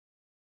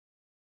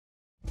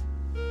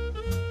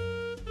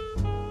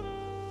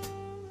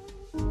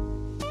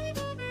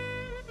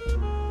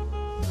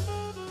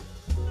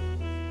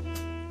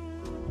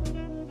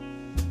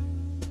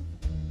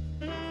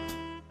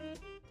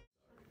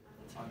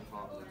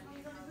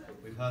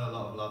We've heard a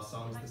lot of love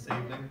songs this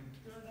evening,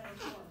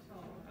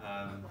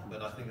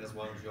 but I think there's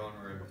one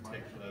genre in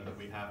particular that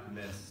we have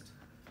missed,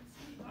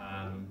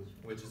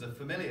 which is a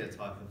familiar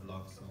type of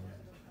love song,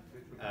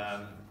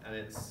 and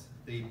it's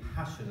the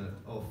passionate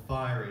or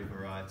fiery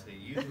variety,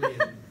 usually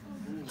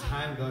in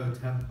tango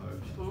tempo,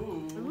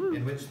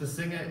 in which the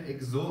singer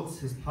exhorts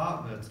his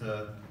partner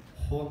to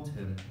haunt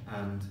him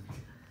and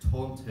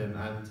taunt him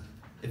and,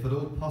 if at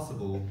all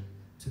possible,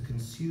 to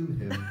consume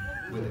him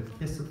with a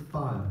kiss of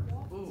fire.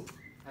 Ooh,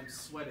 I'm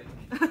sweating.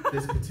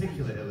 This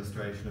particular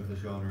illustration of the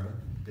genre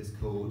is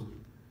called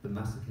the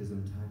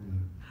Masochism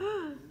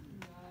Tango.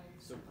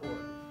 Support.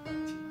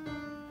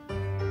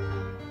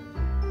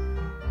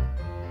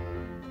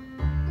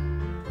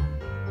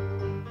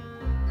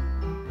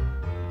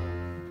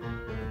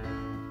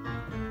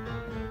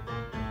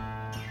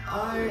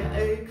 I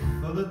ache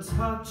for the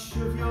touch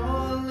of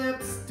your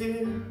lips,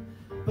 dear,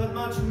 but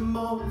much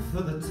more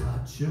for the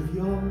touch of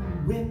your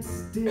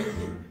whips, dear.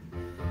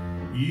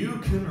 You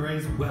can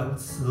raise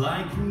welts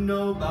like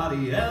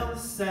nobody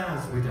else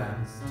as we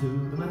dance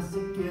to the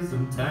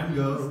Masochism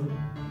Tango.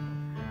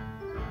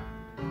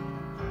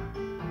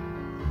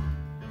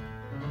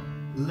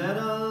 Let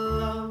our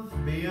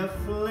love be a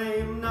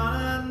flame,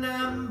 not an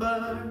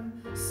ember.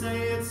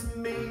 Say it's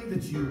me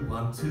that you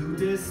want to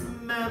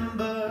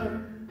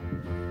dismember.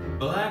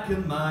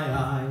 Blacken my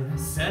eye,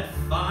 set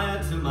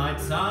fire to my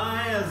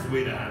tie as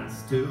we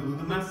dance to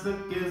the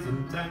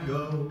Masochism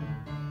Tango.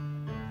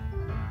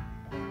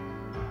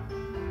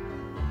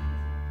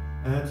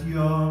 At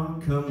your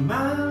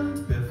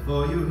command,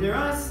 before you here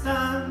I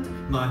stand.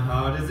 My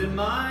heart is in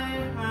my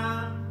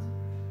hand.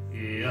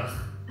 Yuck,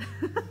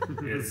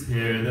 it's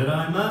here that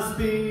I must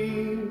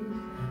be.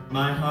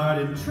 My heart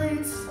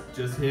entreats,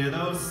 just hear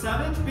those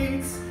savage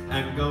beats,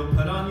 and go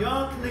put on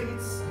your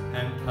cleats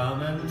and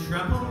come and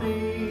trample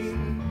me.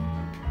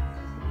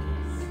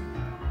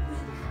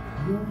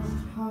 Your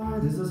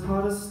heart is as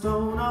hard as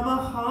stone or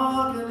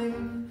mahogany.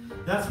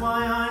 That's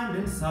why I'm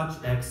in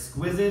such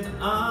exquisite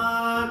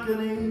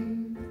agony.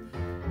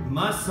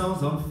 My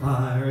soul's on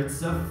fire,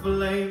 it's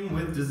aflame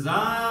with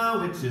desire,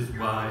 which is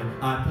why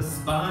I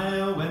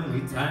perspire when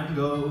we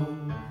tango.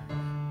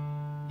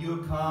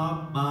 You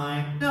caught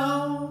my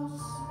nose,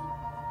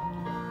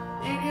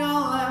 in your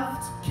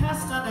left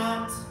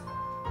castanet.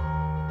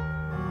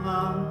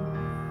 Love,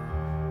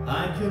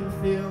 I can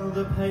feel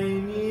the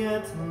pain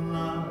yet,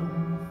 love,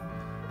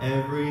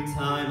 every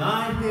time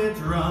I hear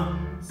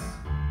drums.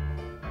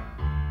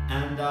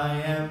 And I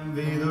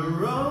envy the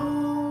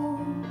rose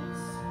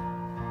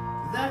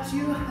that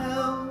you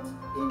held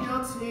in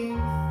your teeth,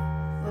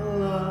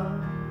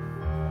 love,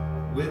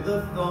 with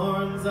the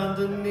thorns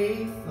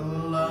underneath,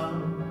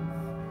 love,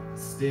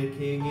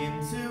 sticking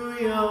into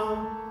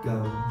your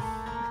gums.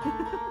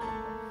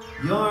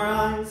 Your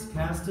eyes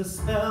cast a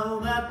spell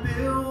that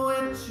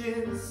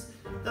bewitches.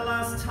 The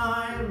last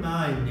time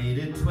I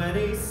needed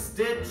 20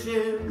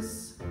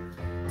 stitches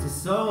to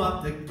sew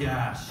up the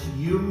gash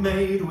you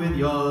made with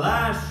your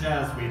lash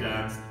as we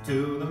danced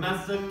to the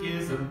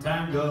Masochism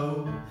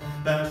Tango.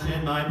 Bash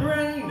in my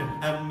brain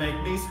and make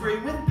me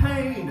scream with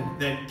pain,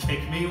 then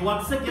kick me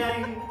once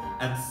again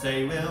and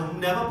say we'll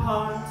never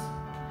part.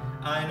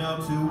 I know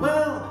too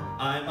well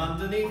I'm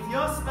underneath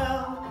your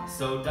spell,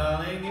 so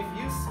darling,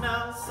 if you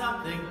smell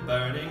something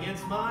burning,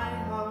 it's my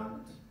heart.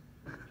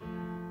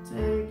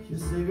 Take your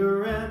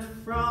cigarette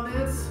from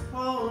its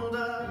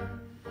holder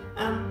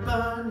and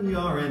burn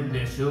your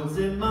initials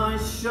in my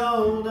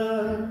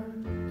shoulder.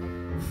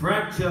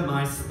 Fracture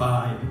my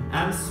spine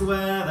and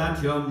swear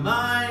that you're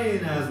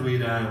mine as we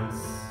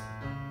dance.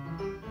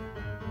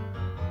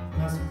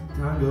 Masochism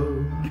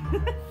Tango.